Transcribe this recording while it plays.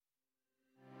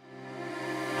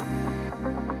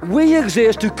we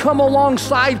exist to come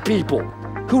alongside people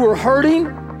who are hurting,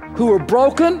 who are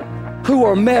broken, who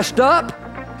are messed up,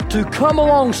 to come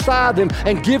alongside them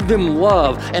and give them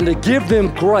love and to give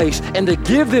them grace and to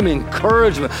give them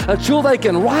encouragement until they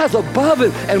can rise above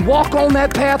it and walk on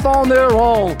that path on their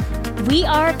own. We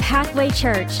are Pathway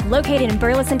Church, located in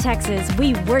Burleson, Texas.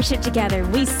 We worship together,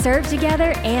 we serve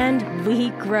together, and we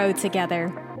grow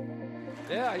together.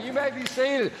 Yeah, you may be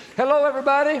seated. Hello,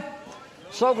 everybody.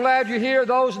 So glad you're here.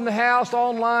 Those in the house,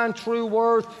 online, True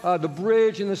Worth, the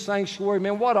bridge in the sanctuary.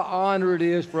 Man, what an honor it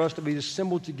is for us to be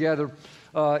assembled together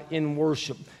in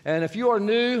worship. And if you are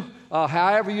new,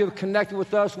 however you have connected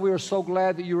with us, we are so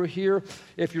glad that you are here.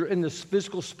 If you're in this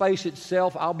physical space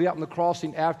itself, I'll be out in the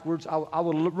crossing afterwards.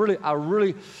 I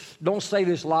really don't say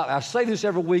this a lot. I say this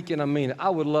every week and I mean it. I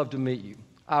would love to meet you.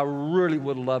 I really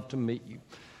would love to meet you.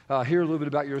 Hear a little bit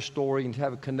about your story and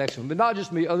have a connection. But not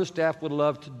just me, other staff would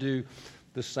love to do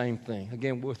the same thing.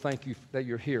 Again, we'll thank you that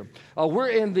you're here.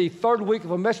 We're in the third week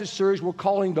of a message series we're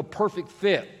calling The Perfect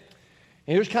Fit.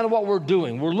 And here's kind of what we're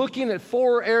doing. We're looking at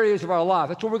 4 areas of our life.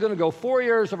 That's where we're going to go, 4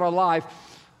 areas of our life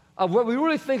of what we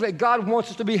really think that God wants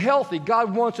us to be healthy.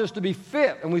 God wants us to be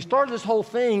fit. And we started this whole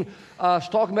thing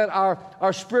talking about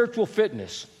our spiritual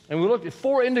fitness. And we looked at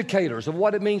 4 indicators of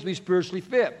what it means to be spiritually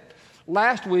fit.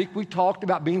 Last week, we talked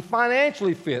about being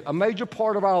financially fit, a major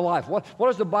part of our life. What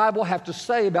does the Bible have to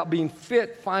say about being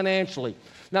fit financially?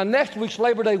 Now, next week's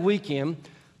Labor Day weekend,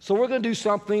 so we're going to do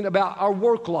something about our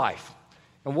work life.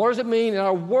 And what does it mean in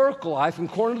our work life,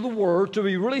 according to the Word, to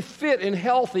be really fit and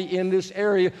healthy in this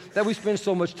area that we spend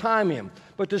so much time in?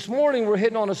 But this morning, we're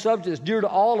hitting on a subject that's dear to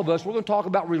all of us. We're going to talk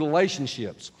about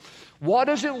relationships. What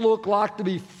does it look like to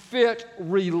be fit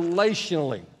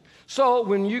relationally? So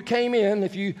when you came in,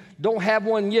 if you don't have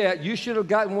one yet, you should have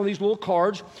gotten one of these little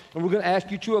cards, and we're going to ask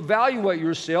you to evaluate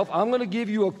yourself. I'm going to give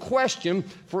you a question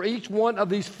for each one of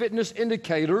these fitness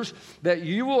indicators that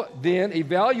you will then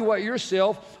evaluate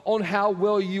yourself on how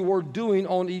well you are doing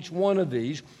on each one of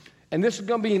these. And this is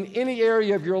going to be in any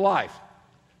area of your life.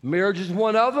 Marriage is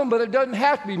one of them, but it doesn't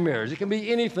have to be marriage. It can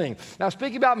be anything. Now,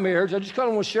 speaking about marriage, I just kind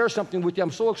of want to share something with you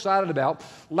I'm so excited about.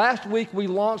 Last week, we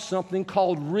launched something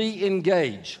called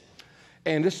Re-Engage.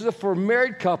 And this is for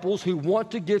married couples who want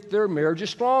to get their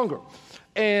marriages stronger.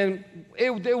 And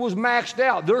it was maxed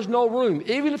out. There's no room.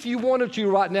 Even if you wanted to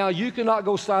right now, you cannot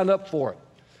go sign up for it.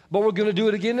 But we're going to do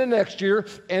it again the next year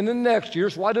and the next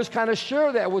year. So I just kind of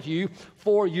share that with you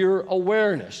for your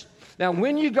awareness. Now,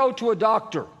 when you go to a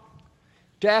doctor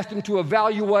to ask them to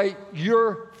evaluate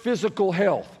your physical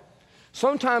health,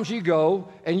 sometimes you go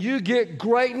and you get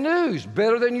great news,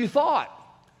 better than you thought.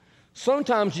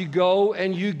 Sometimes you go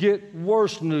and you get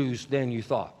worse news than you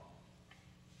thought.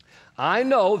 I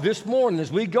know this morning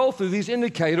as we go through these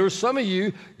indicators, some of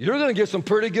you, you're going to get some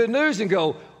pretty good news and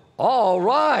go, all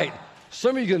right.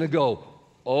 Some of you are going to go,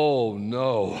 oh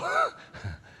no.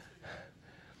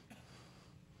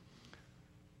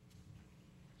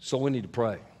 So we need to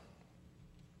pray.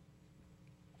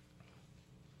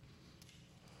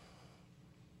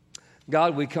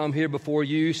 God, we come here before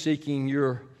you seeking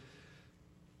your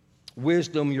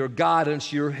wisdom, your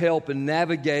guidance, your help in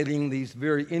navigating these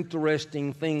very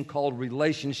interesting thing called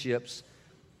relationships,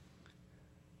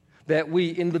 that we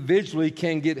individually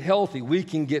can get healthy. We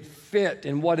can get fit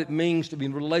in what it means to be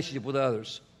in relationship with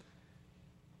others.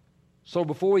 So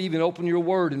before we even open your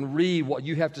word and read what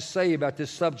you have to say about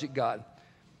this subject, God,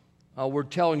 we're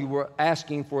telling you, we're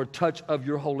asking for a touch of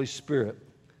your Holy Spirit.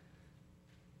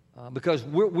 Because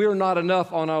we're not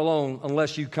enough on our own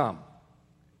unless you come.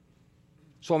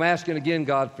 So I'm asking again,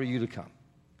 God, for you to come.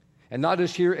 And not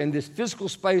just here in this physical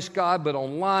space, God, but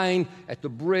online, at the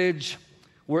bridge,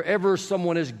 wherever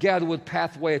someone is gathered with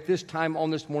Pathway at this time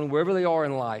on this morning, wherever they are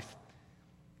in life.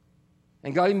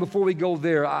 And God, even before we go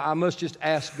there, I must just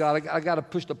ask, God, I got to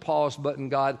push the pause button,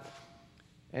 God.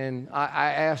 And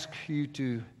I ask you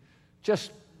to just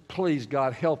please,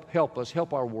 God, help us,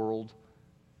 help our world.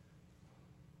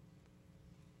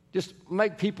 Just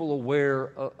make people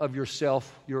aware of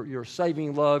yourself, your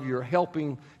saving love, your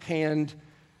helping hand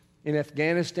in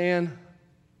Afghanistan.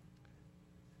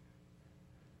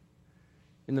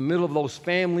 In the middle of those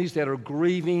families that are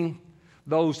grieving,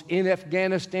 those in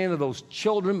Afghanistan, of those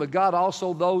children, but God,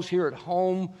 also those here at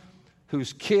home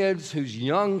whose kids, whose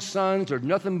young sons are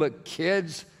nothing but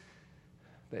kids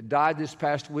that died this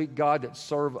past week, God, that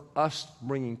serve us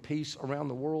bringing peace around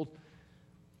the world.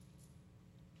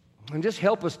 And just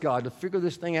help us, God, to figure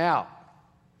this thing out,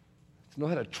 to know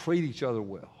how to treat each other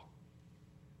well.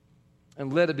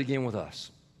 And let it begin with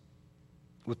us,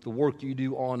 with the work you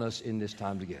do on us in this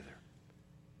time together.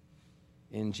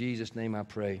 In Jesus' name I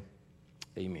pray,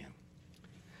 amen.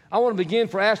 I want to begin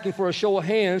for asking for a show of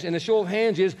hands, and the show of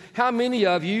hands is how many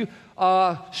of you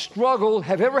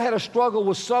have ever had a struggle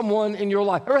with someone in your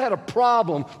life, ever had a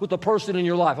problem with a person in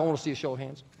your life? I want to see a show of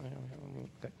hands.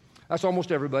 Okay. That's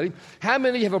almost everybody. How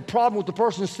many have a problem with the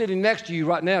person sitting next to you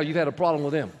right now? You've had a problem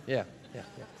with them. Yeah.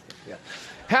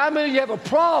 How many of you have a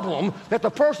problem that the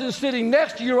person sitting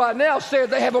next to you right now said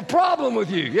they have a problem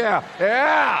with you? Yeah,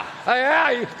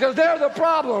 because they're the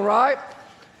problem, right?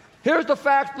 Here's the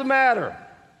fact of the matter.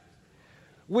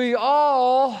 We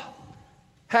all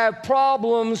have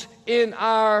problems in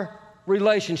our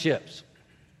relationships.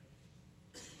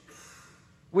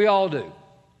 We all do.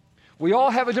 We all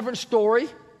have a different story.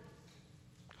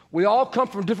 We all come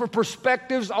from different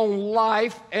perspectives on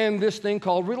life and this thing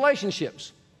called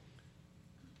relationships.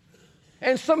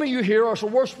 And some of you here are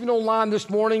worshiping online this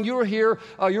morning. You're here,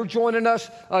 you're joining us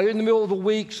in the middle of the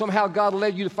week. Somehow God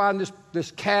led you to find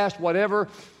this cast, whatever.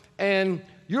 And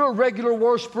you're a regular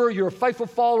worshiper. You're a faithful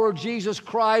follower of Jesus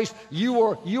Christ. You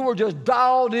are just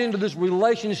dialed into this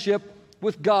relationship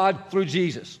with God through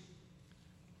Jesus.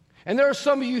 And there are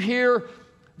some of you here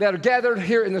that are gathered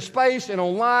here in the space and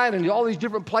online and all these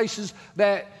different places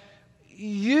that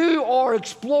you are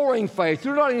exploring faith.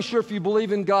 You're not even sure if you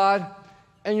believe in God.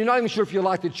 And you're not even sure if you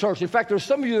like the church. In fact, there's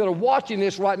some of you that are watching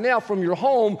this right now from your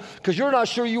home because you're not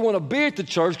sure you want to be at the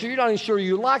church, because you're not even sure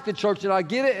you like the church, and I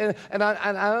get it, and I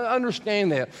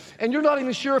understand that. And you're not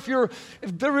even sure if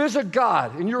there is a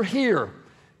God, and you're here.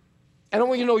 And I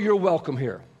want you to know you're welcome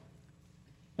here.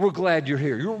 We're glad you're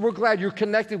here. We're glad you're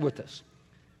connected with us.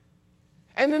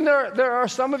 And then there are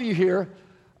some of you here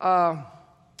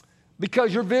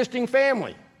because you're visiting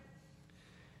family.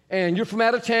 And you're from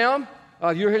out of town.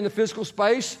 You're here in the physical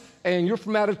space, and you're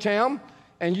from out of town,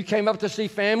 and you came up to see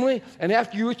family, and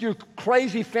after you were with your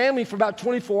crazy family for about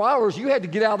 24 hours, you had to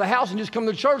get out of the house and just come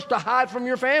to church to hide from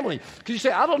your family. Because you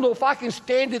say, I don't know if I can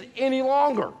stand it any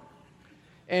longer.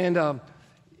 And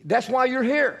that's why you're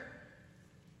here,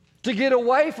 to get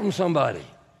away from somebody.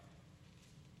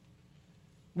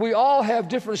 We all have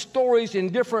different stories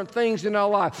and different things in our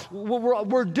life.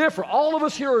 We're different. All of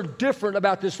us here are different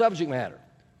about this subject matter.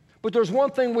 But there's one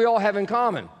thing we all have in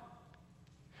common.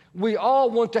 We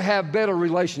all want to have better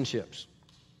relationships.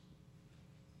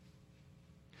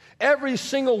 Every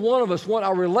single one of us want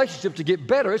our relationship to get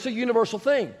better. It's a universal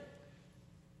thing.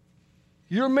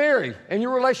 You're married, and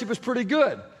your relationship is pretty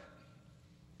good.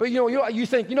 But you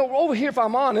think, over here, if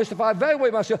I'm honest, if I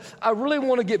evaluate myself, I really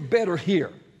want to get better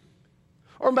here.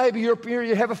 Or maybe you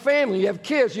have a family, you have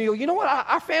kids, and you know what,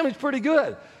 our family's pretty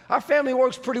good. Our family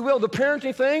works pretty well. The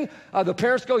parenting thing, the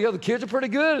parents go, the kids are pretty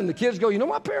good. And the kids go,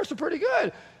 my parents are pretty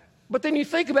good. But then you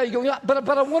think about it, you go, but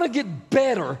I want to get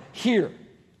better here.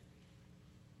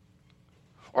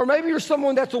 Or maybe you're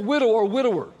someone that's a widow or a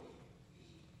widower.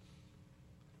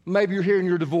 Maybe you're here and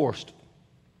you're divorced.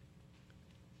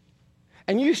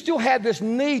 And you still have this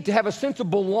need to have a sense of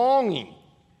belonging.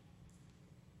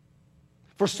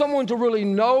 For someone to really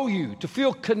know you, to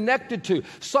feel connected to,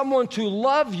 someone to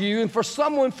love you, and for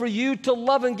you to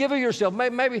love and give of yourself.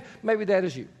 Maybe that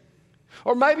is you.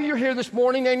 Or maybe you're here this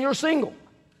morning and you're single.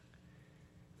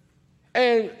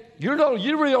 And you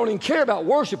really don't even care about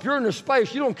worship. You're in a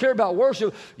space, you don't care about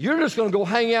worship. You're just going to go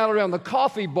hang out around the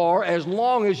coffee bar as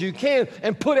long as you can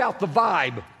and put out the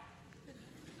vibe.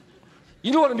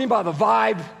 You know what I mean by the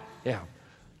vibe? Yeah.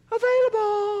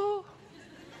 Available.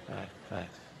 Right.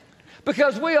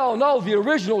 Because we all know the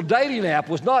original dating app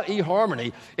was not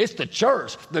eHarmony, it's the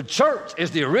church. The church is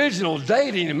the original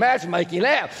dating and matchmaking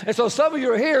app. And so some of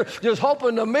you are here just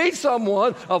hoping to meet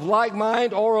someone of like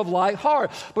mind or of like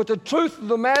heart. But the truth of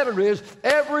the matter is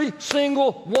every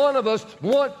single one of us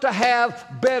want to have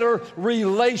better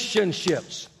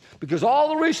relationships. Because all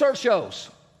the research shows,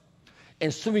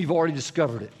 and some of you have already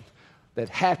discovered it, that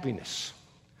happiness,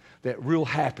 that real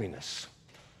happiness,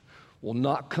 will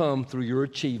not come through your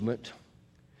achievement.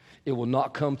 It will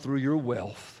not come through your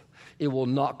wealth. It will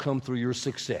not come through your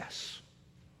success.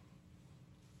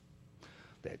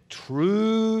 That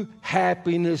true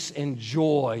happiness and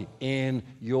joy in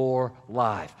your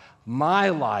life, my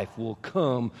life, will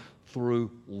come through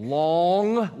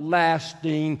long-lasting,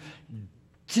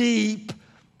 deep,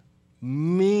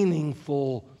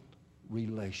 meaningful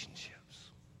relationships.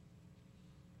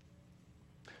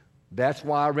 That's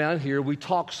why around here we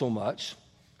talk so much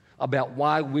about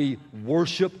why we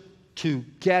worship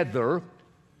together,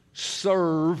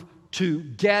 serve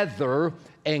together,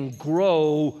 and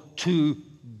grow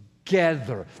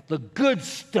together. The good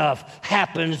stuff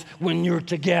happens when you're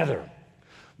together.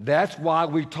 That's why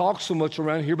we talk so much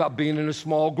around here about being in a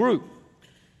small group.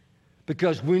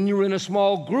 Because when you're in a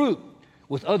small group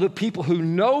with other people who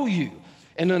know you,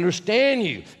 and understand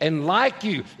you and like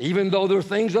you, even though there are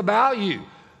things about you.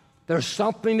 There's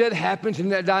something that happens in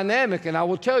that dynamic, and I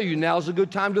will tell you, now's a good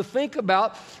time to think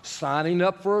about signing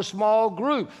up for a small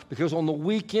group, because on the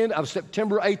weekend of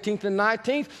September 18th and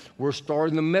 19th, we're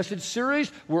starting the message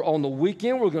series. We're on the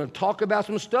weekend. We're going to talk about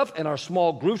some stuff, and our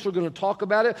small groups are going to talk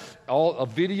about it, all a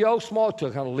video, small, to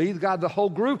kind of lead guide the whole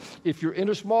group. If you're in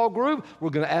a small group, we're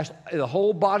going to ask the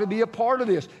whole body to be a part of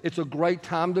this. It's a great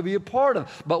time to be a part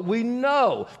of. But we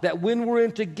know that when we're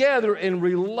in together in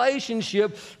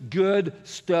relationship, good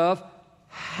stuff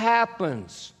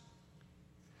happens.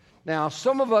 Now,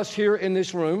 some of us here in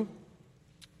this room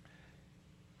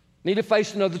need to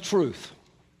face another truth.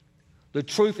 The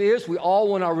truth is we all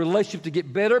want our relationship to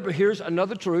get better, but here's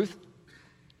another truth.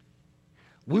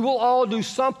 We will all do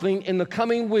something in the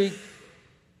coming week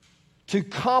to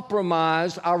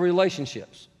compromise our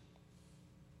relationships.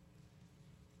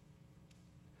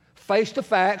 Face the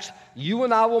facts, you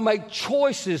and I will make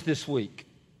choices this week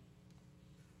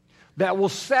that will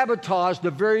sabotage the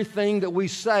very thing that we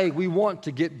say we want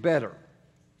to get better.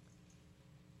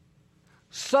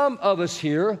 Some of us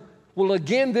here will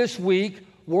again this week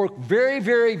work very,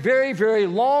 very, very, very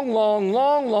long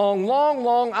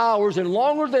hours, and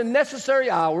longer than necessary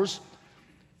hours,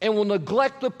 and will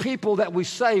neglect the people that we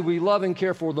say we love and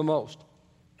care for the most.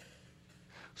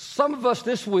 Some of us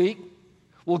this week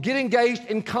will get engaged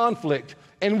in conflict,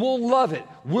 and we'll love it,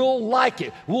 we'll like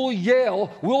it, we'll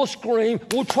yell, we'll scream,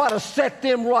 we'll try to set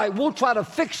them right, we'll try to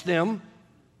fix them.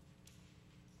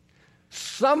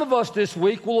 Some of us this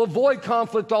week will avoid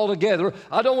conflict altogether.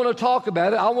 I don't want to talk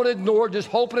about it, I want to ignore it, just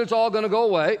hoping it's all going to go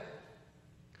away.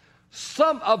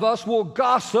 Some of us will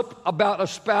gossip about a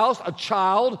spouse, a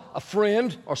child, a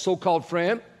friend, or so-called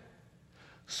friend.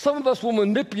 Some of us will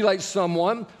manipulate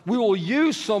someone. We will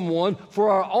use someone for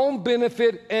our own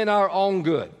benefit and our own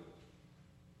good.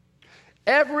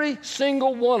 Every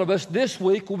single one of us this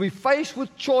week will be faced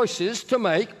with choices to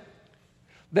make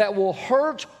that will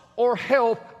hurt or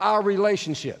help our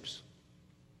relationships.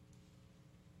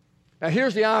 Now,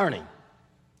 here's the irony.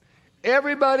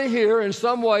 Everybody here in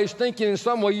some ways thinking in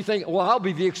some way, you think, well, I'll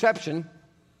be the exception.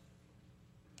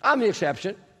 I'm the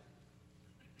exception.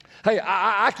 Hey,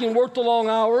 I can work the long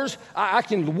hours. I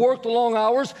can work the long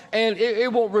hours, and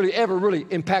it won't really ever really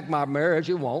impact my marriage.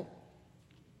 It won't.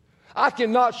 I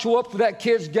cannot show up for that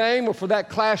kid's game or for that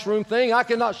classroom thing. I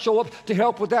cannot show up to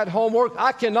help with that homework.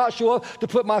 I cannot show up to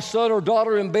put my son or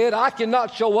daughter in bed. I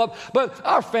cannot show up, but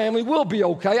our family will be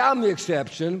okay. I'm the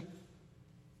exception.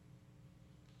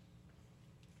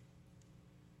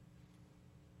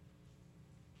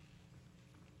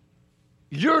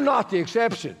 You're not the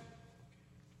exception.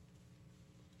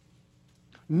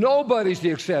 Nobody's the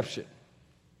exception.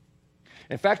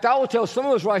 In fact, I will tell some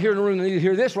of us right here in the room that need to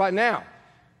hear this right now.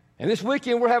 And this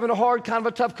weekend, we're having a hard, kind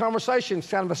of a tough conversation. It's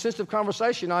kind of a sensitive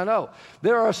conversation, I know.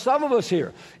 There are some of us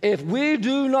here, if we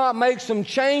do not make some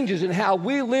changes in how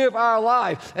we live our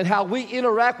life and how we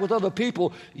interact with other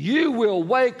people, you will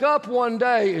wake up one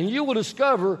day and you will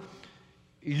discover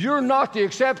you're not the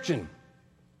exception,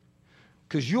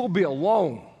 because you'll be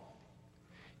alone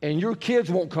and your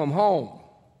kids won't come home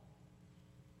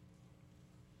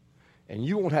and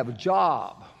you won't have a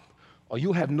job, or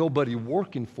you'll have nobody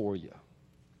working for you.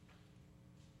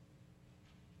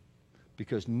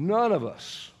 Because none of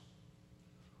us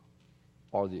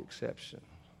are the exception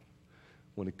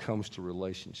when it comes to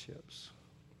relationships.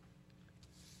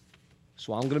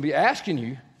 So I'm going to be asking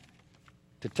you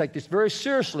to take this very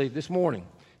seriously this morning.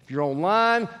 If you're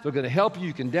online, they're going to help you.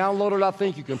 You can download it, I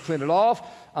think. You can print it off.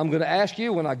 I'm going to ask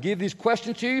you, when I give these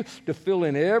questions to you, to fill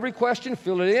in every question,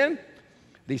 fill it in.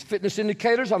 These fitness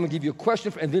indicators, I'm going to give you a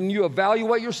question, and then you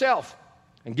evaluate yourself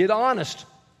and get honest.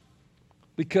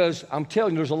 Because I'm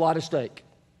telling you, there's a lot at stake.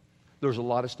 There's a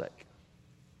lot at stake.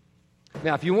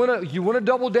 Now, if you want to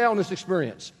double down this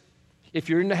experience, if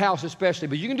you're in the house especially,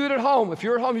 but you can do it at home. If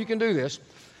you're at home, you can do this.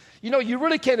 You know, you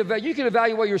really can't you can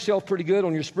evaluate yourself pretty good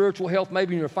on your spiritual health,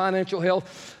 maybe your financial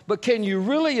health, but can you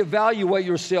really evaluate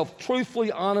yourself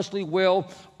truthfully, honestly,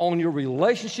 well on your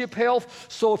relationship health?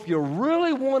 So if you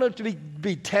really wanted to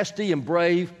be testy and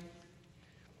brave,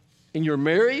 and you're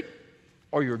married,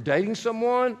 or you're dating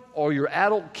someone, or your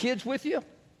adult kids with you,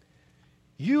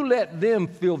 you let them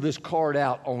fill this card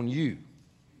out on you.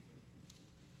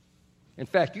 In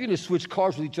fact, you can just switch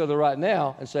cards with each other right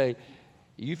now and say,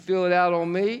 you fill it out on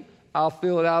me, I'll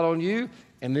fill it out on you,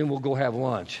 and then we'll go have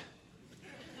lunch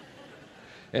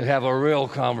and have a real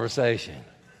conversation.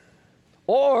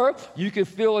 Or you can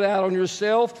fill it out on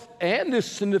yourself and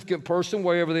this significant person,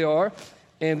 wherever they are,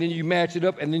 and then you match it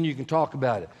up, and then you can talk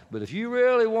about it. But if you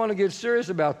really want to get serious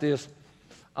about this,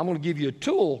 I'm going to give you a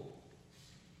tool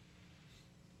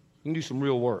You can do some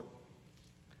real work.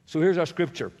 So here's our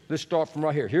scripture. Let's start from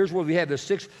right here. Here's where we have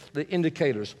the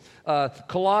indicators.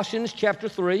 Colossians chapter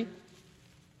 3.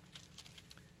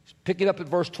 Pick it up at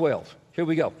verse 12. Here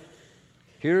we go.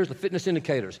 Here's the fitness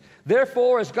indicators.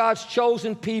 Therefore, as God's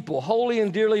chosen people, holy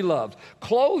and dearly loved,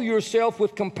 clothe yourself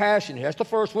with compassion. That's the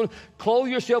first one. Clothe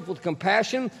yourself with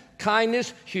compassion,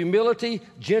 kindness, humility,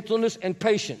 gentleness, and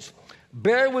patience.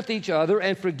 Bear with each other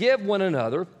and forgive one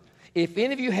another. If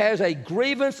any of you has a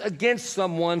grievance against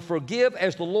someone, forgive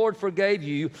as the Lord forgave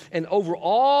you. And over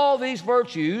all these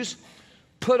virtues,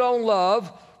 put on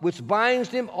love, which binds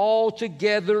them all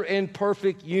together in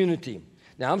perfect unity.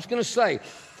 Now, I'm just going to say,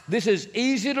 this is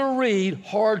easy to read,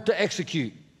 hard to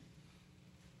execute.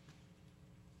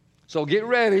 So get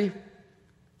ready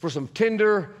for some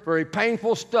tender, very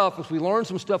painful stuff as we learn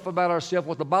some stuff about ourselves,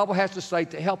 what the Bible has to say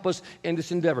to help us in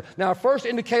this endeavor. Now, our first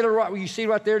indicator, right, you see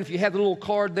right there, and if you have the little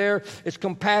card there, it's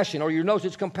compassion, or your notes,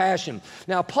 it's compassion.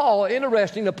 Now, Paul,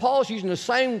 interesting, Paul's using the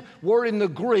same word in the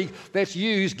Greek that's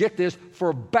used, get this,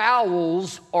 for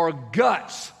bowels or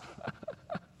guts.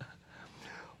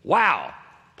 Wow.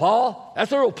 Paul,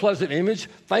 that's a real pleasant image.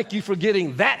 Thank you for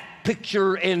getting that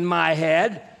picture in my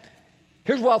head.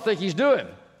 Here's what I think he's doing.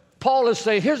 Paul is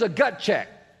saying, here's a gut check.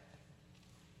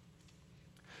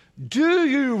 Do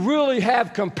you really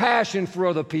have compassion for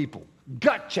other people?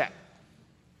 Gut check.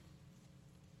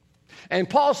 And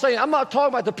Paul's saying, I'm not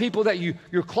talking about the people that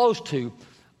you're close to.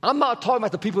 I'm not talking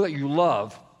about the people that you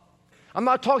love. I'm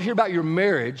not talking here about your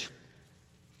marriage.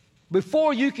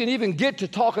 Before you can even get to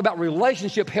talk about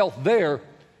relationship health there,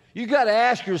 you got to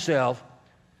ask yourself,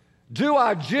 do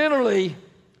I generally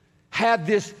have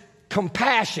this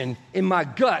compassion in my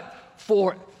gut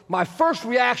for my first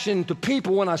reaction to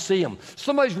people when I see them?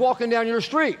 Somebody's walking down your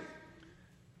street.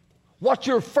 What's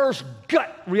your first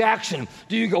gut reaction?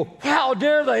 Do you go, how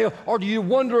dare they? Or do you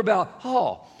wonder about,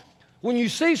 when you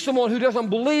see someone who doesn't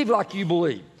believe like you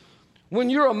believe? When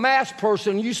you're a mask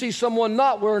person, you see someone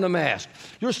not wearing a mask.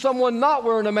 You're someone not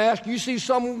wearing a mask, you see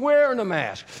someone wearing a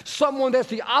mask. Someone that's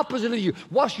the opposite of you.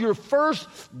 What's your first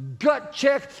gut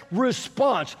check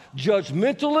response?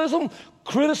 Judgmentalism?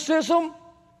 Criticism?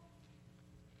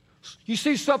 You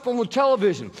see something on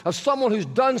television of someone who's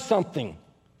done something,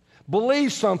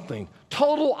 believes something,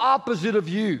 total opposite of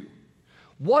you.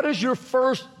 What is your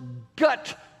first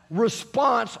gut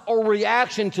response or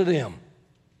reaction to them?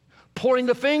 Pointing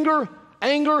the finger?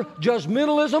 Anger,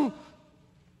 judgmentalism,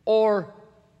 or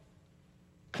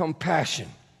compassion?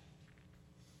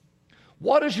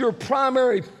 What is your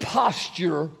primary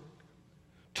posture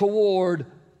toward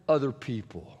other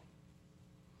people?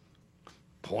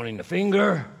 Pointing the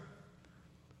finger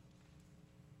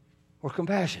or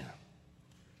compassion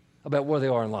about where they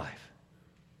are in life,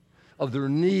 of their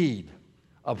need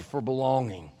for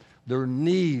belonging, their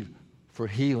need for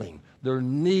healing, their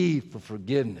need for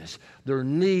forgiveness, their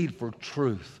need for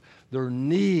truth, their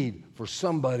need for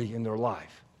somebody in their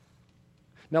life.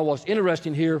 Now, what's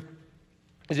interesting here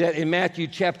is that in Matthew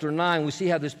chapter 9, we see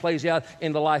how this plays out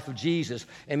in the life of Jesus.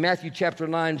 In Matthew chapter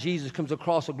 9, Jesus comes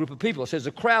across a group of people. It says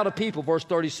a crowd of people, verse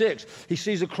 36. He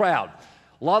sees a crowd.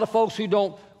 A lot of folks who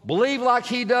don't believe like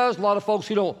he does, a lot of folks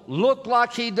who don't look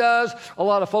like he does, a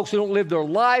lot of folks who don't live their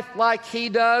life like he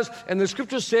does. And the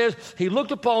scripture says he looked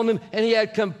upon them and he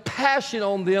had compassion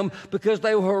on them because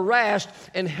they were harassed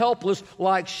and helpless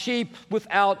like sheep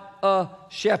without a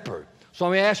shepherd. So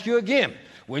let me ask you again.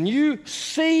 When you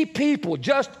see people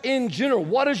just in general,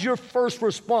 what is your first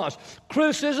response?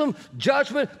 Criticism,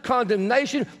 judgment,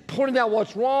 condemnation, pointing out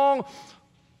what's wrong,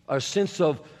 a sense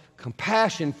of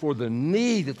compassion for the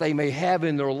need that they may have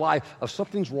in their life of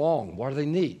something's wrong. What do they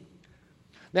need?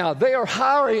 Now, they are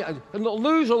hiring,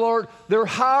 news alert, they're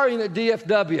hiring at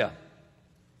DFW.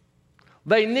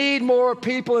 They need more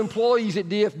people, employees at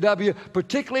DFW,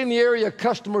 particularly in the area of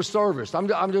customer service. I'm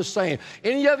just saying.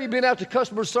 Any of you been out to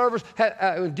customer service,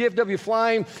 DFW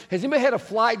flying? Has anybody had a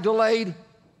flight delayed?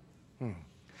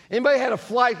 Anybody had a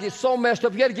flight get so messed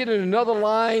up, you got to get in another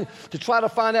line to try to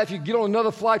find out if you get on another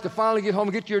flight to finally get home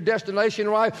and get to your destination,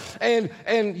 right? And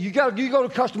you go to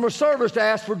customer service to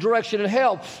ask for direction and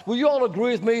help. Will you all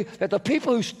agree with me that the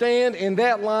people who stand in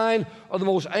that line are the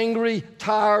most angry,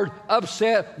 tired,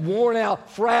 upset, worn out,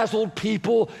 frazzled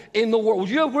people in the world? Would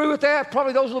you agree with that?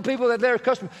 Probably those are the people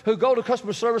who go to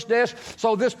customer service desk.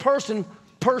 So this person,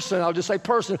 I'll just say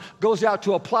person, goes out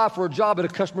to apply for a job at a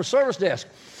customer service desk.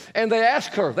 And they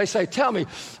ask her, they say, tell me,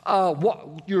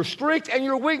 what your strengths and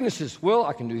your weaknesses. Well,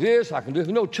 I can do this, I can do,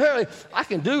 no, Charlie, I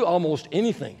can do almost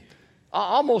anything.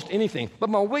 But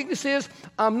my weakness is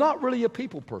I'm not really a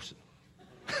people person.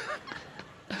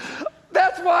 That's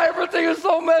That's why everything is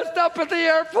so messed up at the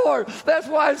airport. That's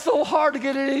why it's so hard to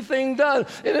get anything done.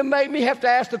 And it made me have to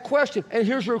ask the question. And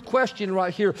here's your question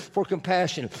right here for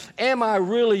compassion. Am I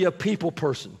really a people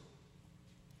person?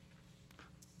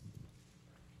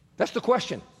 That's the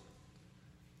question.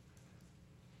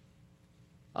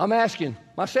 I'm asking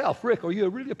myself, Rick, are you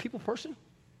really a people person?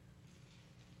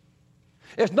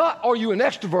 It's not, are you an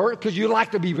extrovert because you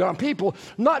like to be around people?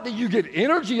 Not that you get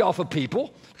energy off of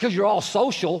people because you're all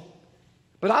social.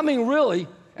 But I mean, really,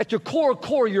 at your core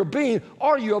of your being,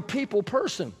 are you a people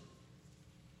person?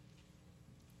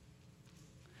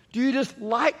 Do you just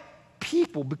like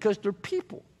people because they're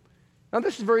people? Now,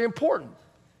 this is very important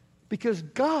because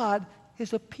God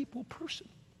is a people person.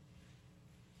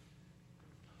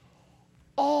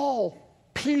 All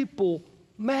people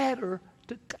matter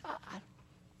to God.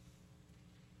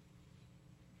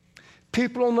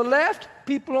 People on the left,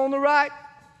 people on the right.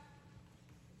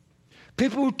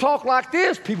 People who talk like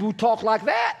this, people who talk like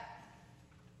that.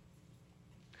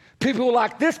 People who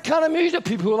like this kind of music,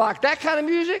 people who like that kind of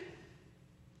music.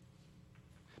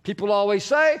 People always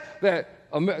say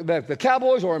that the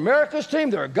Cowboys are America's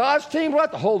team, they're God's team,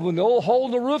 right? When the old hole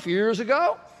in the roof years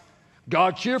ago.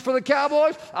 God cheered for the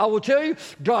Cowboys. I will tell you,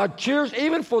 God cheers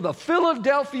even for the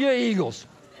Philadelphia Eagles.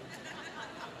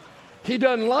 He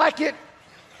doesn't like it,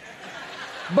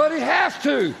 but he has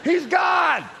to. He's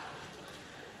God.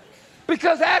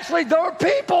 Because actually, they're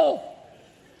people.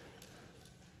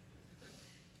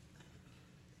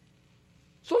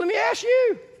 So let me ask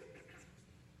you,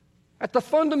 at the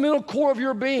fundamental core of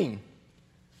your being,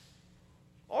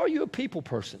 are you a people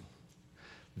person?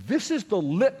 This is the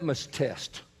litmus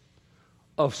test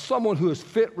of someone who is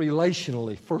fit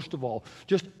relationally, first of all,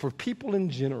 just for people in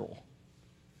general.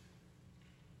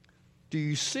 Do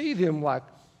you see them like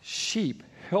sheep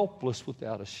helpless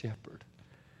without a shepherd?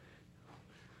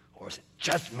 Or is it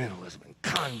judgmentalism and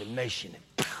condemnation?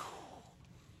 And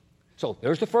so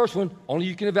there's the first one. Only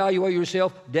you can evaluate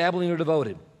yourself, dabbling or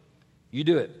devoted. You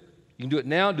do it. You can do it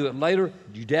now, do it later.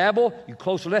 You dabble, you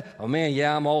close to that. Oh man,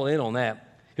 yeah, I'm all in on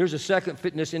that. Here's a second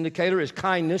fitness indicator is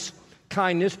kindness.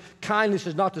 Kindness. Kindness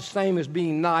is not the same as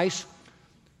being nice.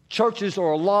 Churches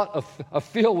are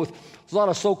filled with a lot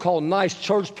of so-called nice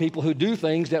church people who do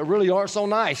things that really aren't so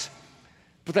nice.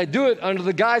 But they do it under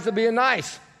the guise of being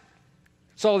nice.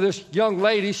 So this young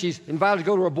lady, she's invited to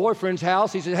go to her boyfriend's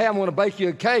house. He said, hey, I'm going to bake you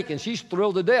a cake. And she's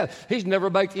thrilled to death. He's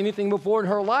never baked anything before in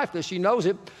her life that she knows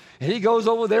it. And he goes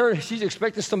over there, and she's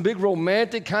expecting some big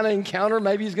romantic kind of encounter.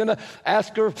 Maybe he's going to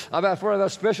ask her about for a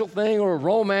special thing or a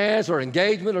romance or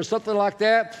engagement or something like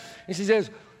that. And she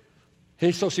says,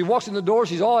 so she walks in the door.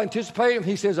 She's all anticipating.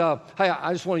 He says, hey,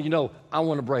 I just wanted you to know, I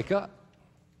want to break up.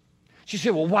 She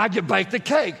said, well, why'd you bake the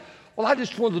cake? Well, I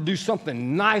just wanted to do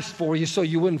something nice for you so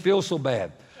you wouldn't feel so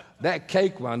bad. That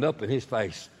cake wound up in his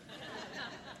face.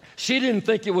 She didn't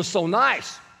think it was so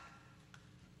nice.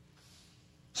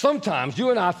 Sometimes you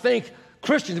and I think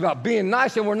Christians about being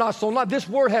nice and we're not so nice. This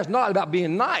word has not about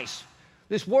being nice.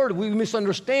 This word, we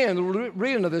misunderstand the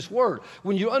reading of this word.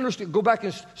 When you understand, go back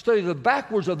and study the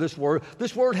backwards of this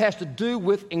word has to do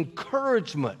with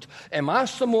encouragement. Am I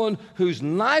someone who's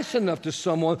nice enough to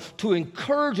someone to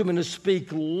encourage them and to speak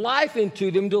life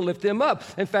into them to lift them up?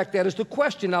 In fact, that is the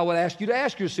question I would ask you to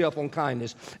ask yourself on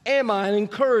kindness. Am I an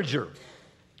encourager?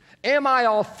 Am I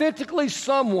authentically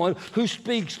someone who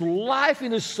speaks life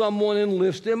into someone and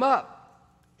lifts them up?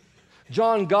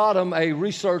 John Gotham, a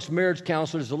research marriage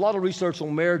counselor, there's a lot of research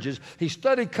on marriages. He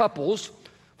studied couples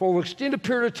for an extended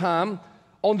period of time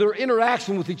on their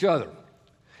interaction with each other.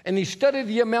 And he studied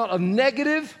the amount of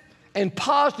negative and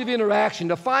positive interaction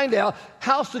to find out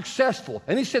how successful.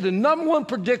 And he said the number one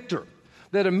predictor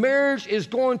that a marriage is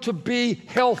going to be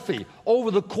healthy over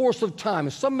the course of time,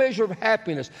 and some measure of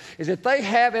happiness, is that they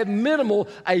have at minimal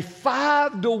a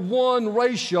 5-to-1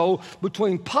 ratio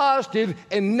between positive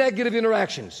and negative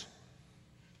interactions.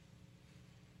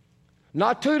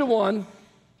 Not 2-to-1,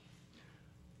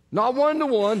 not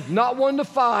 1-to-1, not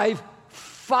 1-to-5,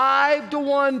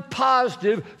 5-to-1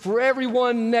 positive for every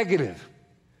one negative.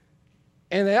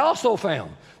 And they also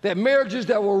found that marriages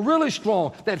that were really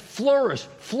strong, that flourish,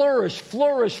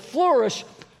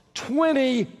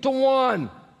 20-to-1.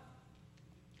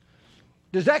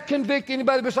 Does that convict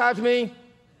anybody besides me?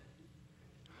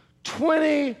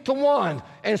 20-to-1.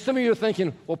 And some of you are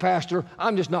thinking, well, Pastor,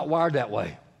 I'm just not wired that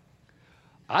way.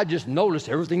 I just noticed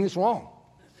everything that's wrong.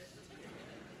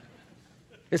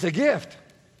 It's a gift.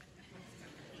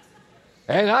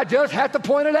 And I just have to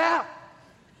point it out.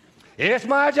 It's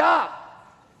my job.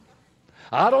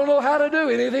 I don't know how to do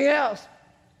anything else.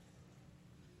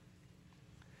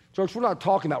 Church, we're not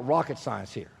talking about rocket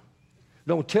science here.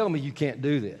 Don't tell me you can't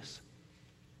do this.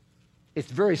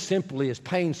 It's very simply as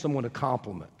paying someone a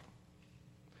compliment.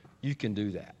 You can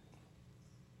do that.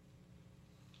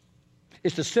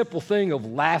 It's the simple thing of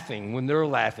laughing when they're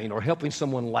laughing or helping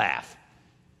someone laugh.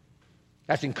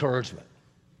 That's encouragement.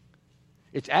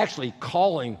 It's actually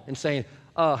calling and saying,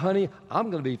 honey, I'm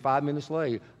going to be 5 minutes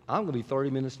late. I'm going to be 30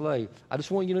 minutes late. I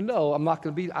just want you to know I'm not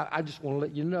going to be, I just want to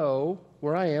let you know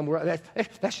where I am.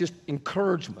 That's just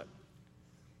encouragement.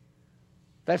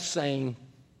 That's saying,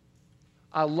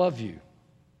 I love you.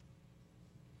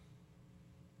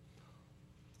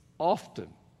 Often.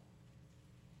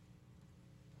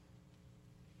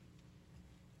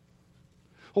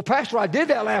 Well, Pastor, I did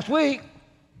that last week.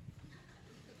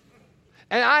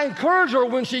 And I encourage her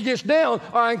when she gets down,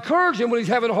 or I encourage him when he's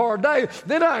having a hard day.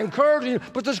 Then I encourage him.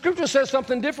 But the Scripture says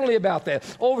something differently about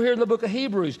that. Over here in the book of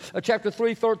Hebrews, chapter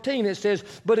 3:13, it says,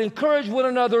 but encourage one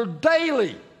another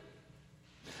daily,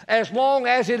 as long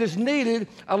as it is needed,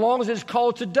 as long as it is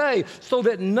called today, so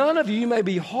that none of you may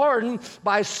be hardened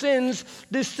by sin's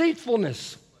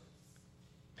deceitfulness.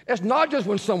 It's not just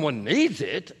when someone needs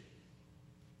it.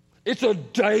 It's a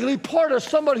daily part of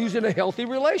somebody who's in a healthy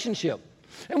relationship.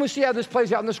 And we see how this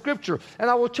plays out in the Scripture. And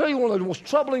I will tell you one of the most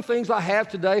troubling things I have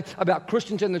today about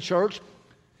Christians in the church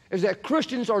is that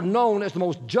Christians are known as the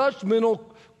most judgmental,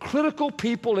 critical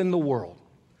people in the world.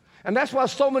 And that's why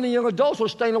so many young adults are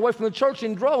staying away from the church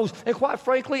in droves. And quite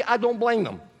frankly, I don't blame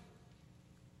them.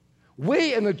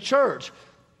 We in the church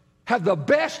have the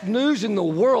best news in the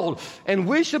world, and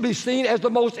we should be seen as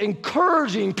the most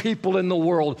encouraging people in the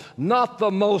world, not the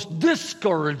most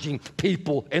discouraging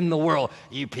people in the world.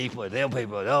 You people, them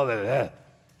people, and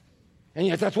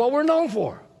yet that's what we're known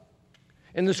for.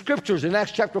 In the Scriptures, in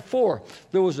Acts chapter 4,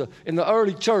 in the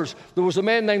early church, there was a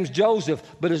man named Joseph,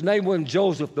 but his name wasn't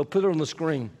Joseph. They'll put it on the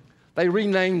screen. They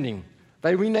renamed him.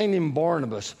 They renamed him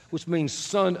Barnabas, which means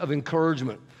son of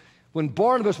encouragement. When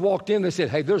Barnabas walked in, they said,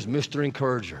 hey, there's Mr.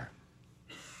 Encourager.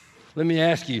 Let me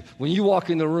ask you, when you walk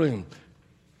in the room,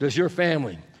 does your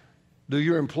family, do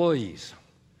your employees,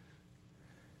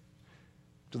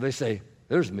 do they say,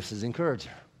 there's Mrs.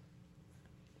 Encourager?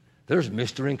 There's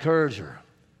Mr. Encourager?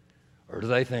 Or do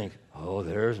they think, oh,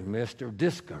 there's Mr.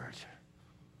 Discourager?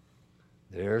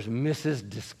 There's Mrs.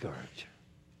 Discourager?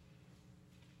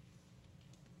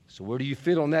 So where do you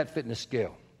fit on that fitness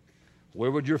scale? Where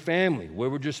would your family, where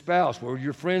would your spouse, where would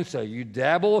your friends say? You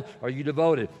dabble or are you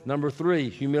devoted? Number 3,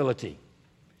 humility.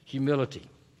 Humility.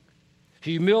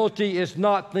 Humility is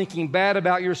not thinking bad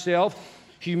about yourself.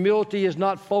 Humility is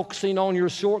not focusing on your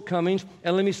shortcomings.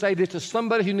 And let me say this to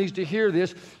somebody who needs to hear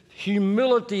this.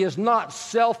 Humility is not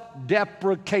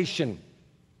self-deprecation.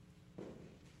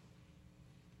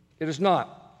 It is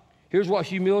not. Here's what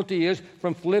humility is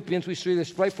from Philippians. We see this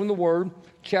straight from the Word.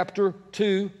 Chapter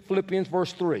 2, Philippians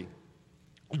verse 3.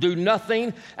 Do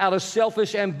nothing out of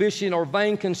selfish ambition or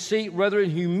vain conceit. Rather, in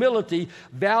humility,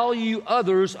 value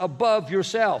others above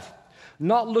yourself,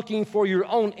 not looking for your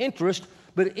own interest,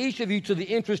 but each of you to the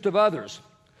interest of others.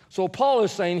 So Paul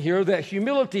is saying here that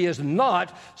humility is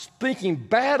not thinking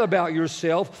bad about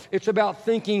yourself. It's about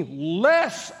thinking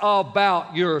less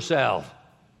about yourself.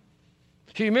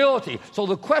 Humility. So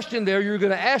the question there you're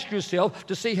going to ask yourself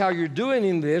to see how you're doing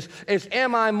in this is,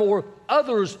 am I more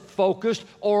others-focused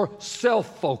or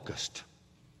self-focused?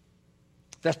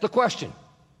 That's the question.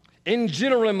 In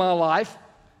general in my life,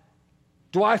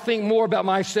 do I think more about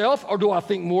myself or do I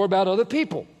think more about other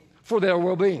people for their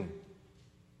well-being?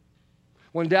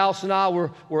 When Dallas and I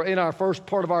were in our first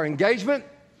part of our engagement,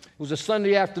 it was a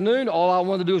Sunday afternoon. All I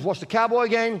wanted to do was watch the Cowboy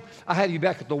game. I had to be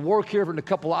back at the work here in a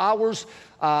couple of hours.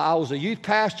 I was a youth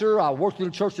pastor. I worked in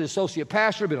the church as an associate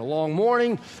pastor. It's been a long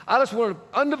morning. I just wanted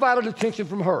undivided attention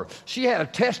from her. She had a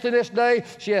test the next day.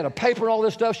 She had a paper and all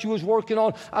this stuff she was working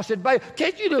on. I said, babe,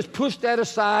 can't you just push that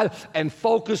aside and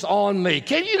focus on me?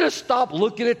 Can you just stop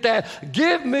looking at that?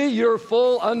 Give me your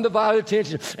full undivided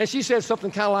attention. And she said something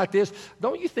kind of like this.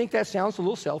 Don't you think that sounds a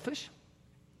little selfish?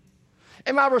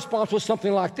 And my response was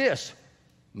something like this.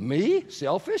 Me?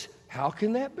 Selfish? How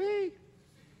can that be?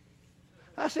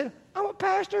 I said, I'm a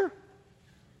pastor.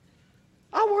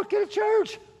 I work at a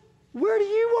church. Where do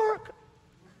you work?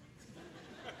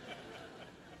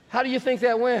 How do you think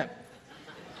that went?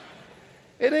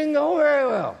 It didn't go very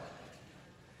well.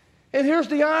 And here's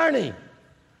the irony.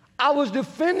 I was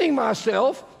defending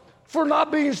myself for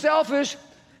not being selfish,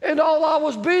 and all I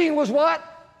was being was what?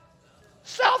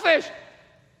 Selfish.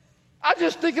 I'm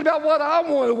just thinking about what I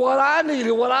wanted, what I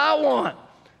needed, what I want.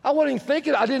 I wasn't even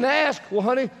thinking. I didn't ask, well,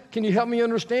 honey, can you help me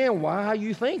understand why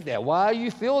you think that? Why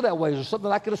you feel that way? Is there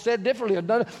something I could have said differently or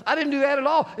done? I didn't do that at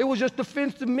all. It was just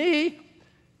defense to me.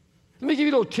 Let me give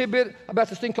you a little tidbit about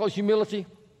this thing called humility.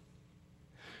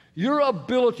 your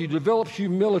ability to develop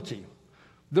humility,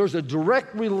 there's a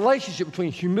direct relationship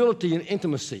between humility and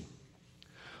intimacy.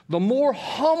 The more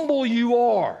humble you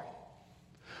are,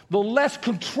 the less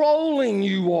controlling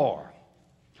you are,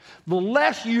 the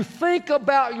less you think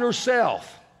about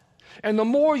yourself, and the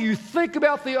more you think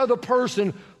about the other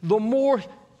person, the more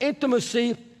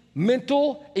intimacy,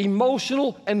 mental,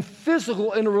 emotional, and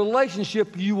physical in a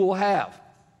relationship you will have.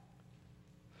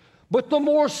 But the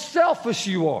more selfish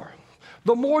you are,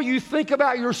 the more you think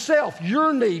about yourself,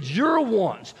 your needs, your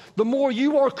wants, the more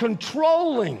you are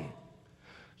controlling,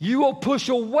 you will push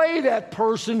away that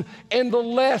person, and the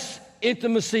less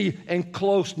intimacy and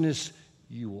closeness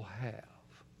you will have.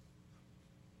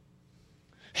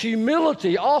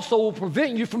 Humility also will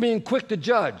prevent you from being quick to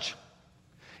judge.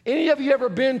 Any of you ever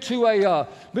been to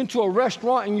a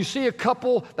restaurant and you see a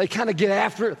couple, they kind of get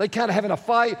after it, they kind of having a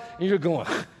fight, and you're going,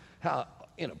 how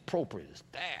inappropriate is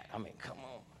that? I mean, come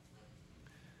on.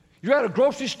 You're at a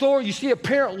grocery store, you see a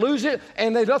parent lose it,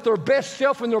 and they left their best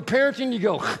self in their parenting, you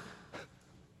go,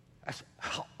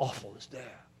 how awful is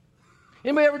that?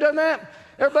 Anybody ever done that?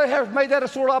 Everybody have made that a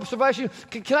sort of observation?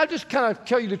 Can I just kind of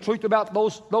tell you the truth about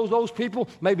those people?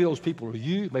 Maybe those people are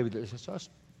you, maybe it's us.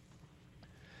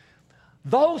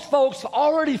 Those folks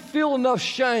already feel enough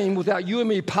shame without you and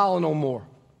me piling on more.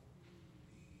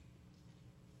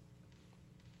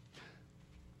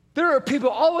 There are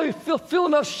people who already feel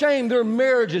enough shame their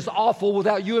marriage is awful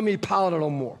without you and me piling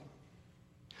on more.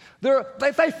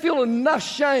 They feel enough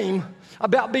shame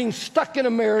about being stuck in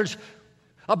a marriage,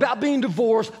 about being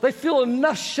divorced. They feel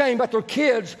enough shame about their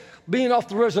kids being off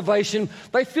the reservation.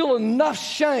 They feel enough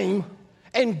shame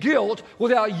and guilt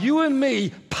without you and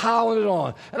me piling it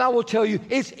on. And I will tell you,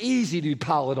 it's easy to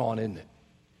pile it on, isn't it?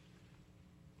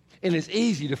 And it's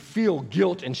easy to feel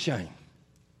guilt and shame.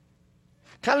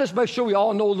 Kind of just make sure we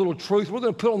all know a little truth. We're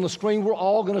going to put it on the screen. We're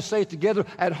all going to say it together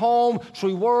at home,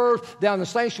 True Word, down in the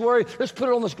sanctuary. Let's put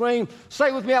it on the screen. Say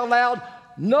it with me out loud.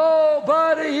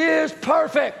 Nobody is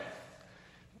perfect.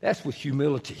 That's with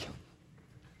humility.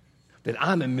 That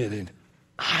I'm admitting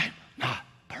I'm not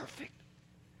perfect.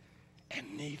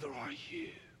 And neither are you.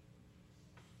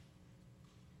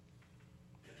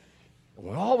 And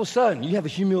when all of a sudden you have a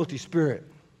humility spirit,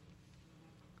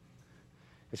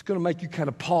 it's going to make you kind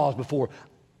of pause before.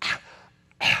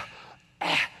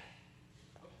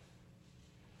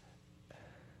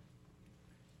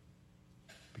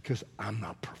 Because I'm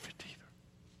not perfect either.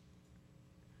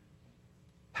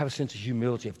 Have a sense of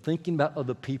humility, of thinking about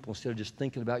other people instead of just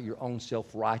thinking about your own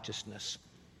self-righteousness.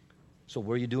 So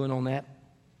what are you doing on that?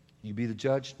 You be the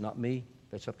judge, not me.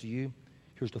 That's up to you.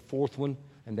 Here's the fourth one,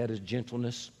 and that is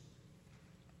gentleness.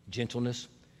 Gentleness.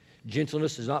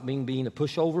 Gentleness does not mean being a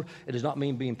pushover. It does not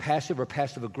mean being passive or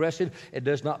passive-aggressive. It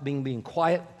does not mean being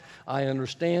quiet. I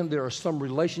understand there are some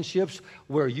relationships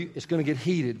where it's going to get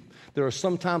heated. There are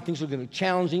sometimes things are going to be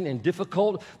challenging and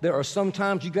difficult. There are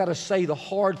sometimes you got to say the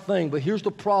hard thing. But here's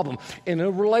the problem. In a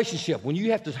relationship, when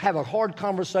you have to have a hard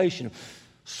conversation,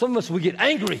 some of us, we get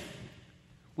angry.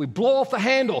 We blow off the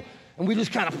handle, and we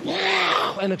just kind of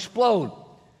and explode.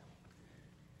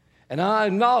 And I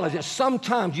acknowledge that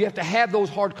sometimes you have to have those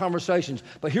hard conversations.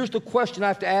 But here's the question I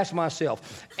have to ask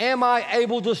myself. Am I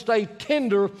able to stay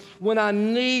tender when I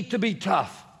need to be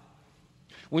tough?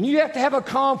 When you have to have a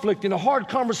conflict in a hard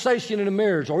conversation in a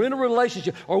marriage or in a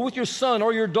relationship or with your son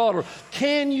or your daughter,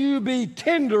 can you be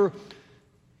tender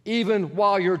even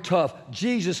while you're tough?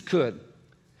 Jesus could.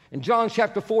 In John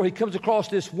chapter 4, he comes across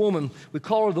this woman. We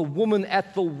call her the woman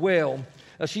at the well.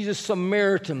 She's a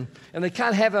Samaritan, and they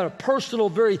kind of have a personal,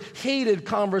 very heated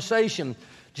conversation.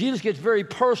 Jesus gets very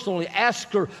personal. He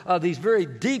asks her these very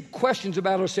deep questions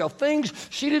about herself, things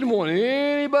she didn't want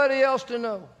anybody else to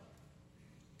know.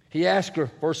 He asked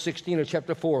her, verse 16 of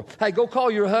chapter 4, hey, go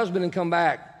call your husband and come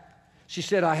back. She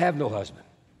said, I have no husband.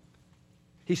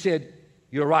 He said,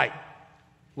 you're right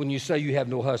when you say you have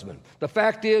no husband. The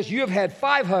fact is, you have had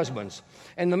 5 husbands,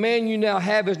 and the man you now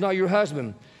have is not your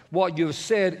husband. What you have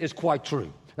said is quite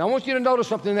true. Now, I want you to notice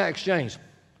something in that exchange.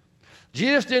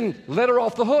 Jesus didn't let her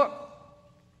off the hook.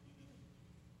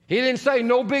 He didn't say,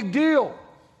 no big deal.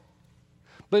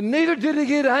 But neither did he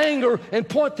get angry and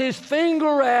point his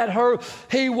finger at her.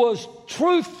 He was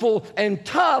truthful and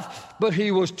tough, but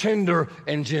he was tender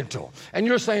and gentle. And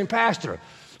you're saying, Pastor,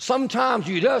 sometimes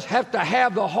you just have to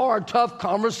have the hard, tough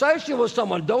conversation with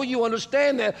someone. Don't you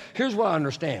understand that? Here's what I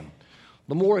understand.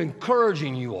 The more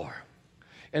encouraging you are,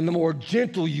 and the more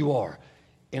gentle you are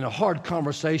in a hard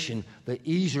conversation, the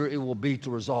easier it will be to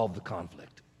resolve the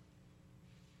conflict.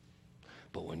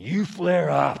 But when you flare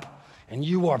up and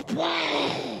you are,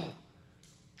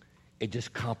 it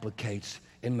just complicates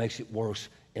and makes it worse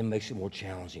and makes it more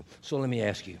challenging. So let me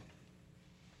ask you,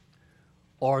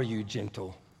 are you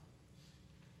gentle?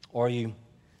 Are you?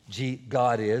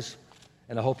 God is,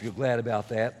 and I hope you're glad about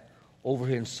that. Over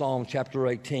here in Psalm chapter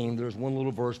 18, there's one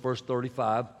little verse, verse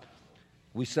 35.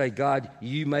 We say, God,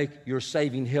 you make your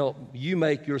saving help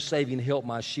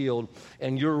my shield,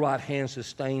 and your right hand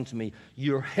sustains me.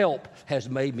 Your help has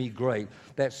made me great.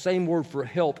 That same word for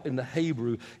help in the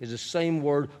Hebrew is the same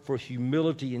word for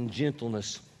humility and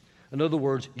gentleness. In other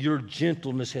words, your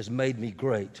gentleness has made me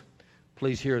great.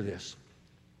 Please hear this.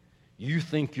 You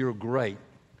think you're great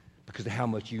because of how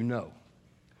much you know.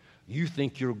 You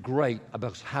think you're great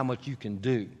about how much you can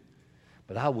do.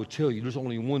 But I will tell you, there's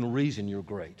only one reason you're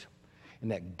great,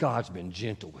 and that God's been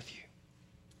gentle with you.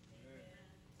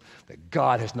 That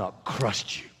God has not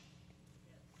crushed you.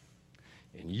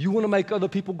 And you want to make other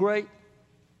people great?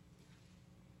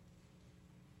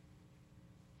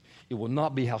 It will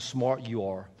not be how smart you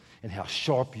are and how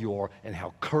sharp you are and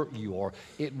how curt you are.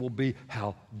 It will be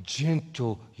how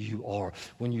gentle you are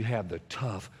when you have the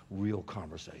tough, real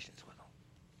conversations with them.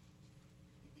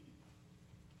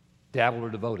 Dabble or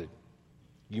devoted?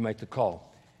 You make the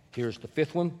call. Here's the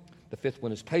fifth one. The fifth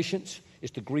one is patience.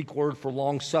 It's the Greek word for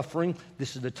long-suffering.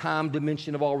 This is the time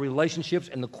dimension of all relationships.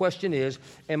 And the question is,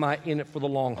 am I in it for the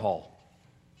long haul?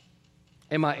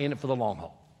 Am I in it for the long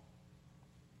haul?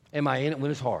 Am I in it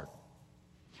when it's hard?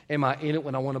 Am I in it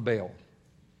when I want to bail?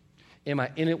 Am I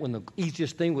in it when the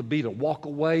easiest thing would be to walk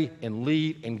away and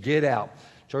leave and get out?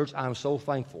 Church, I'm so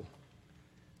thankful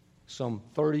some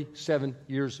 37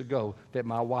 years ago that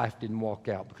my wife didn't walk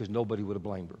out, because nobody would have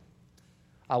blamed her.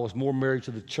 I was more married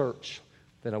to the church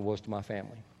than I was to my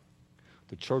family.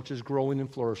 The church is growing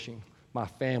and flourishing. My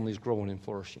family is growing and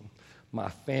flourishing. My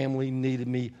family needed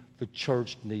me. The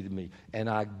church needed me. And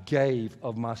I gave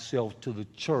of myself to the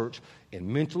church. And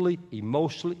mentally,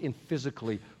 emotionally, and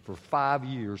physically, for 5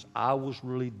 years, I was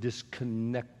really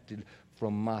disconnected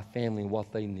from my family and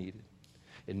what they needed.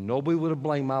 And nobody would have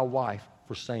blamed my wife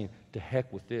for saying, to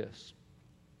heck with this.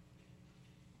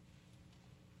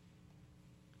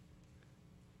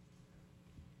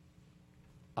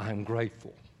 I'm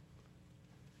grateful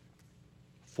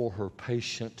for her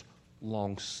patient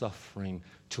long-suffering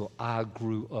till I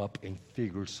grew up and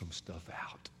figured some stuff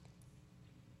out.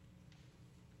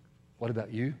 What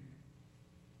about you?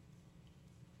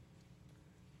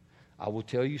 I will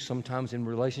tell you, sometimes in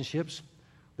relationships,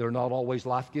 they're not always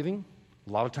life-giving.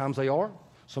 A lot of times they are.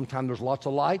 Sometimes there's lots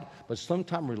of light, but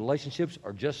sometimes relationships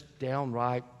are just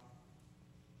downright.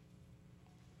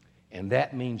 And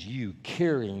that means you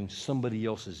carrying somebody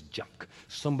else's junk,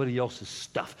 somebody else's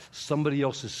stuff, somebody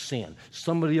else's sin,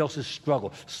 somebody else's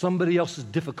struggle, somebody else's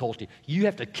difficulty. You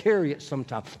have to carry it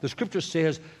sometimes. The scripture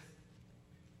says,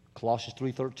 Colossians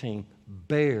 3:13,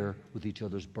 bear with each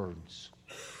other's burdens.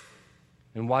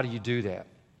 And why do you do that?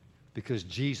 Because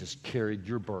Jesus carried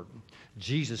your burden.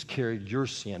 Jesus carried your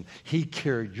sin. He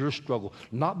carried your struggle,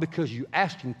 not because you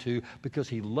asked him to, because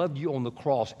he loved you on the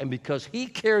cross. And because he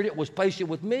carried it, was patient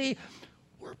with me,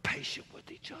 we're patient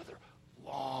with each other.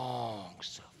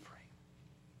 Long-suffering.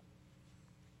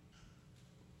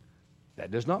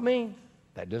 That does not mean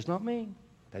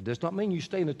you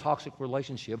stay in a toxic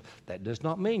relationship. That does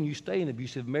not mean you stay in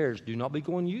abusive marriage. Do not be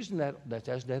going using that. That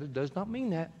does not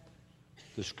mean that.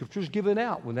 The scripture's given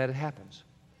out when that happens.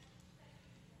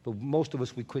 But most of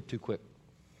us, we quit too quick.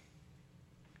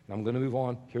 And I'm going to move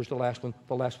on. Here's the last one.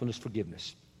 The last one is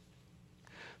forgiveness.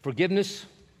 Forgiveness.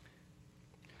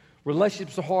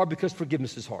 Relationships are hard because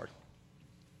forgiveness is hard.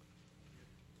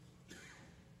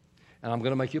 And I'm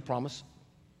going to make you a promise.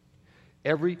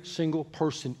 Every single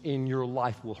person in your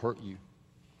life will hurt you.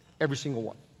 Every single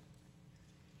one.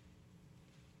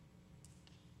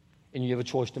 And you have a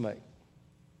choice to make.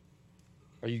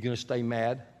 Are you going to stay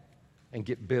mad and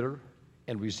get bitter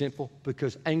and resentful?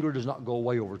 Because anger does not go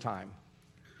away over time.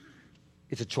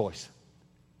 It's a choice.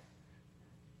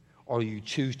 Or you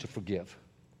choose to forgive.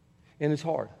 And it's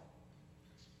hard.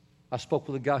 I spoke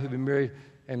with a guy who'd been married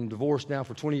and divorced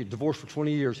for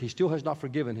 20 years. He still has not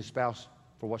forgiven his spouse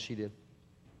for what she did.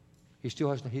 He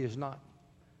has not.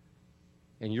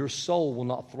 And your soul will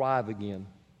not thrive again.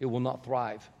 It will not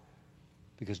thrive.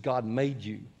 Because God made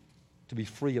you to be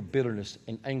free of bitterness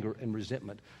and anger and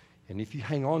resentment. And if you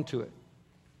hang on to it,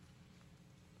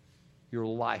 your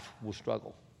life will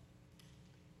struggle.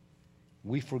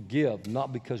 We forgive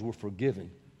not because we're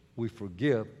forgiven. We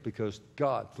forgive because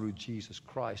God, through Jesus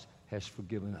Christ, has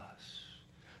forgiven us.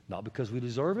 Not because we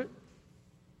deserve it,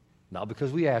 not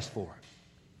because we asked for it,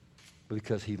 but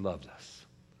because he loves us.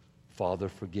 Father,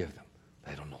 forgive them.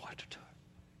 They don't know what to do.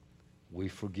 We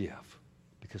forgive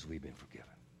because we've been forgiven.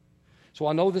 So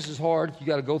I know this is hard. You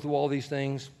got to go through all these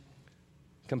things.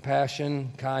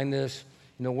 Compassion, kindness.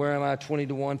 Where am I? 20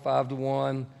 to 1, 5 to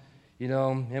 1.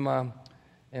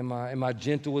 Am I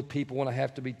gentle with people when I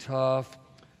have to be tough?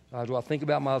 Do I think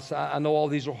about I know all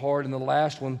these are hard. And the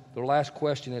last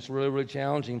question that's really, really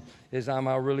challenging is, am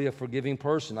I really a forgiving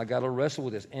person? I got to wrestle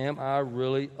with this. Am I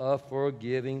really a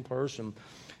forgiving person?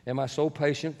 Am I so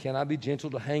patient? Can I be gentle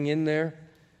to hang in there?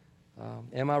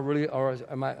 Am I really, or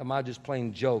am I just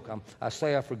plain joke? I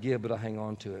say I forgive, but I hang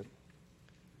on to it.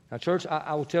 Now, church,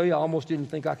 I will tell you, I almost didn't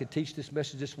think I could teach this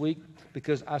message this week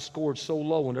because I scored so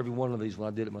low on every one of these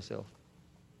when I did it myself.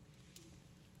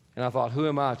 And I thought, who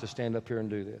am I to stand up here and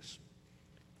do this?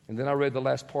 And then I read the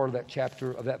last part of that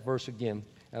chapter, of that verse again,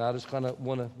 and I just kind of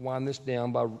want to wind this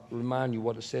down by reminding you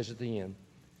what it says at the end.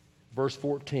 Verse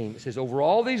 14, it says, over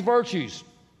all these virtues,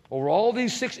 over all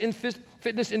these 6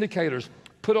 fitness indicators,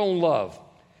 put on love.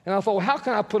 And I thought, well, how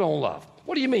can I put on love?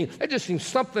 What do you mean? That just seems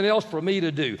something else for me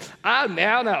to do. I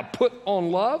now put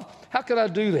on love? How could I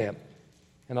do that?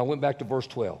 And I went back to verse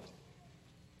 12.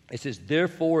 It says,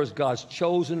 therefore, as God's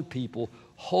chosen people,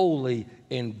 holy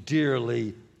and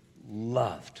dearly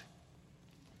loved.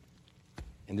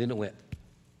 And then it went,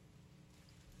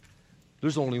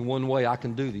 there's only one way I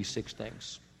can do these 6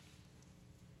 things.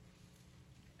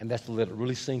 And that's to let it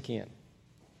really sink in.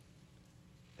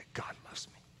 That God loves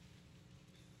me.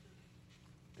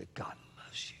 That God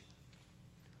loves you.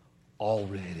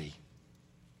 Already.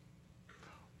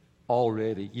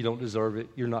 You don't deserve it.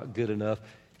 You're not good enough.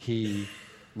 He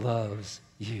loves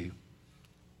you.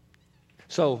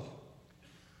 So,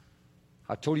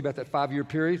 I told you about that 5-year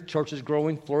period. Church is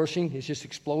growing, flourishing. It's just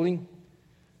exploding.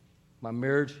 My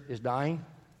marriage is dying.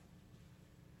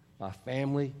 My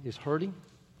family is hurting.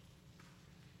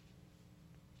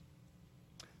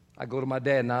 I go to my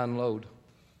dad and I unload.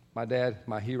 My dad,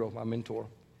 my hero, my mentor.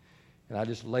 And I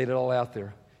just laid it all out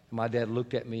there. And my dad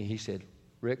looked at me and he said,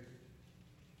 Rick,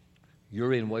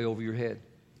 you're in way over your head.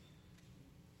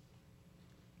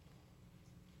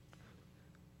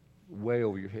 Way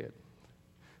over your head.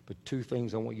 But 2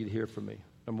 things I want you to hear from me.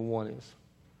 Number 1 is,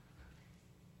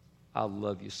 I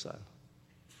love you, son.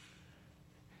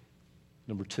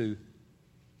 Number 2,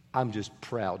 I'm just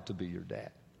proud to be your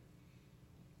dad.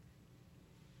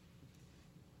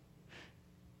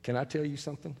 Can I tell you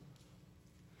something?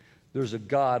 There's a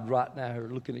God right now here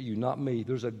looking at you, not me.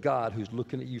 There's a God who's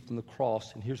looking at you from the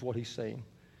cross, and here's what he's saying.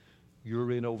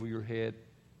 You're in over your head.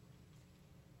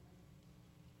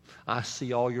 I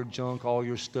see all your junk, all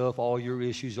your stuff, all your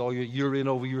issues, you're in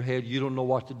over your head. You don't know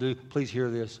what to do. Please hear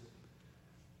this.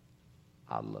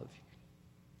 I love you.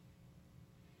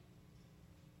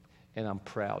 And I'm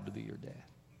proud to be your dad.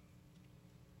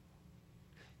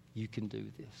 You can do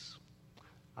this.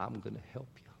 I'm going to help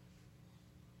you.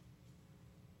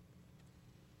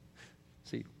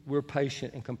 See, we're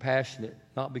patient and compassionate,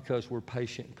 not because we're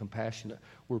patient and compassionate.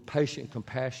 We're patient and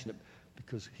compassionate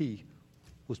because he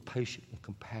was patient and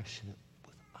compassionate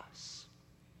with us.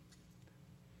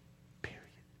 Period.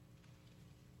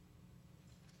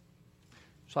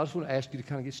 So I just want to ask you to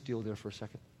kind of get still there for a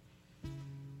second.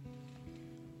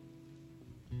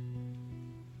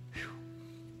 Whew.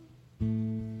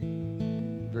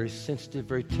 Very sensitive,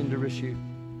 very tender issue.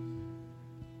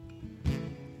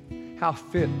 How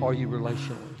fit are you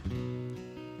relationally?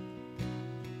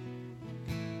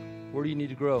 Where do you need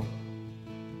to grow?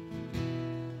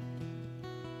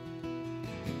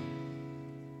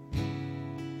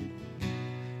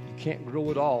 You can't grow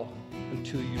at all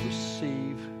until you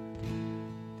receive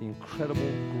the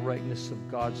incredible greatness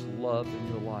of God's love in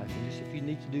your life. And just, if you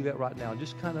need to do that right now,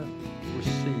 just kind of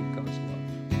receive God's love.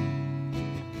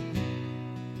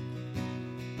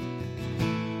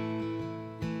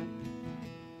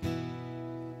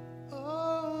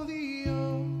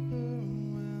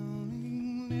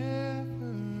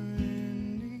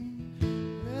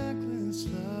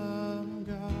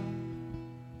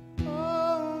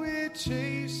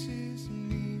 Chases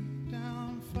me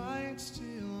down, fights till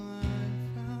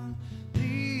I'm found,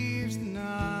 leaves the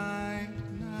night.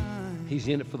 He's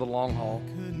in it for the long haul.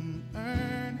 Couldn't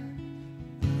earn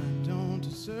it, I don't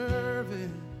deserve it,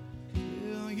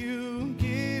 till you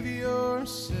give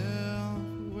yourself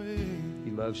away.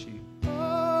 He loves you.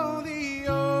 Oh, the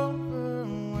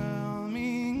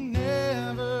overwhelming,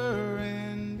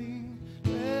 never-ending,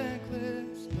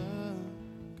 reckless love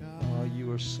of God. Oh,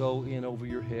 you are so in over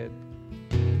your head.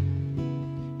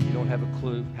 You don't have a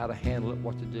clue how to handle it,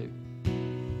 what to do.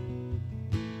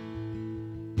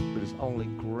 But it's only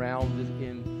grounded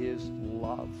in his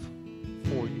love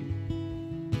for you.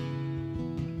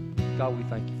 God, we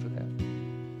thank you for that.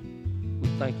 We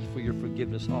thank you for your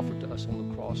forgiveness offered to us on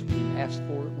the cross. We didn't ask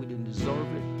for it. We didn't deserve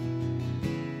it.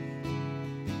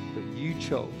 But you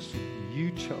chose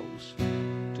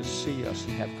to see us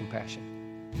and have compassion.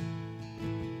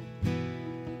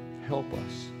 Help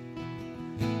us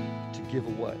to give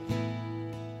away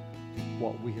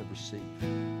what we have received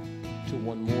to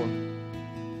one more,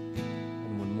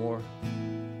 and one more,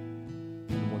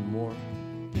 and one more,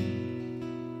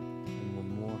 and one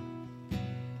more.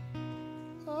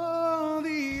 Oh,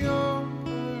 the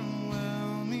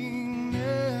overwhelming,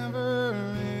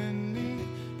 never-ending,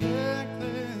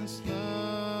 reckless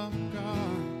love of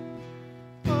God.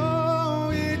 Oh,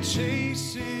 it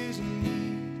chases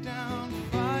me down,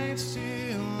 fights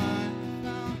till I'm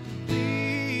found,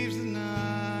 leaves the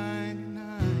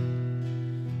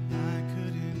 99. I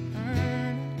couldn't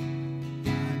earn it,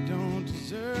 I don't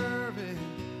deserve it,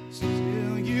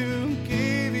 still you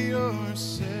gave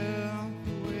yourself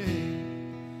away.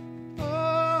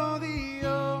 Oh, the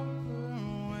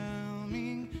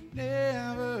overwhelming,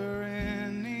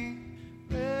 never-ending,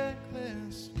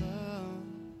 reckless love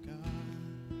of God.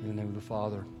 In the name of the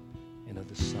Father, and of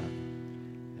the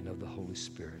Son, and of the Holy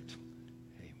Spirit.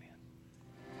 Amen.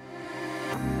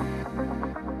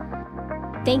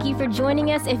 Thank you for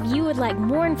joining us. If you would like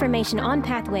more information on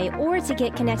Pathway or to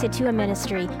get connected to a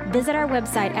ministry, visit our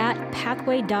website at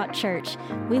pathway.church.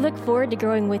 We look forward to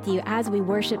growing with you as we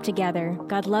worship together.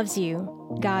 God loves you.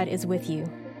 God is with you.